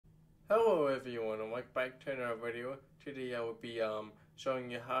Hello everyone and welcome back to another video. Today I will be showing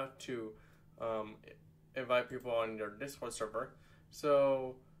you how to um, invite people on your Discord server.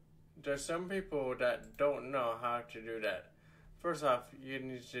 So there's some people that don't know how to do that. First off, you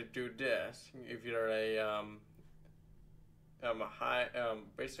need to do this if you're a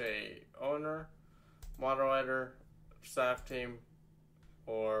basically owner, moderator, staff team,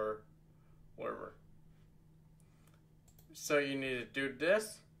 or whatever. So you need to do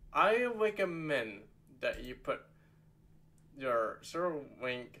this. I recommend that you put your server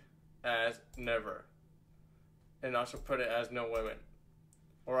link as never, and also put it as no limit,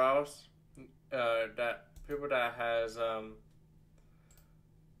 or else that people that has I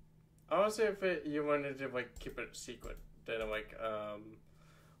want to say if you wanted to keep it secret, then like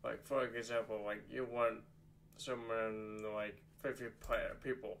for example you want someone 50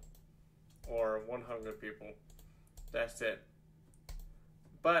 people or 100 people, that's it.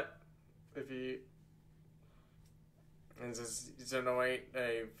 But if you, it's an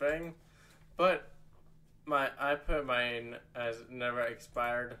a thing, but I put mine as never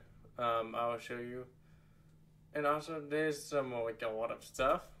expired. I'll show you, and also there's some a lot of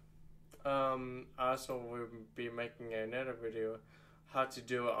stuff. Also we'll be making another video how to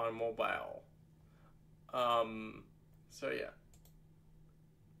do it on mobile. So yeah,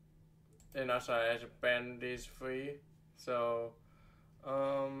 and also I had to ban these free. So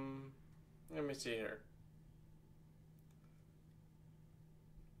let me see here.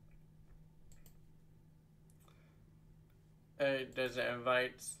 There's an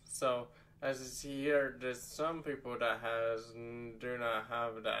invites. So as you see here, there's some people that do not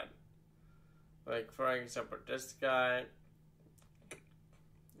have that. Like for example, this guy.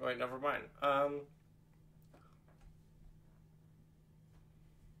 Wait, never mind.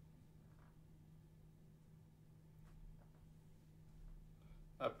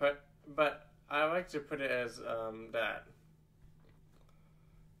 But I like to put it as that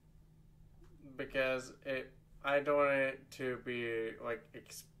because I don't want it to be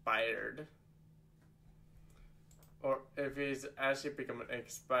expired, or if it's actually becoming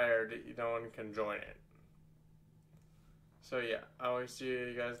expired, no one can join it. So yeah, I will see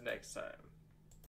you guys next time.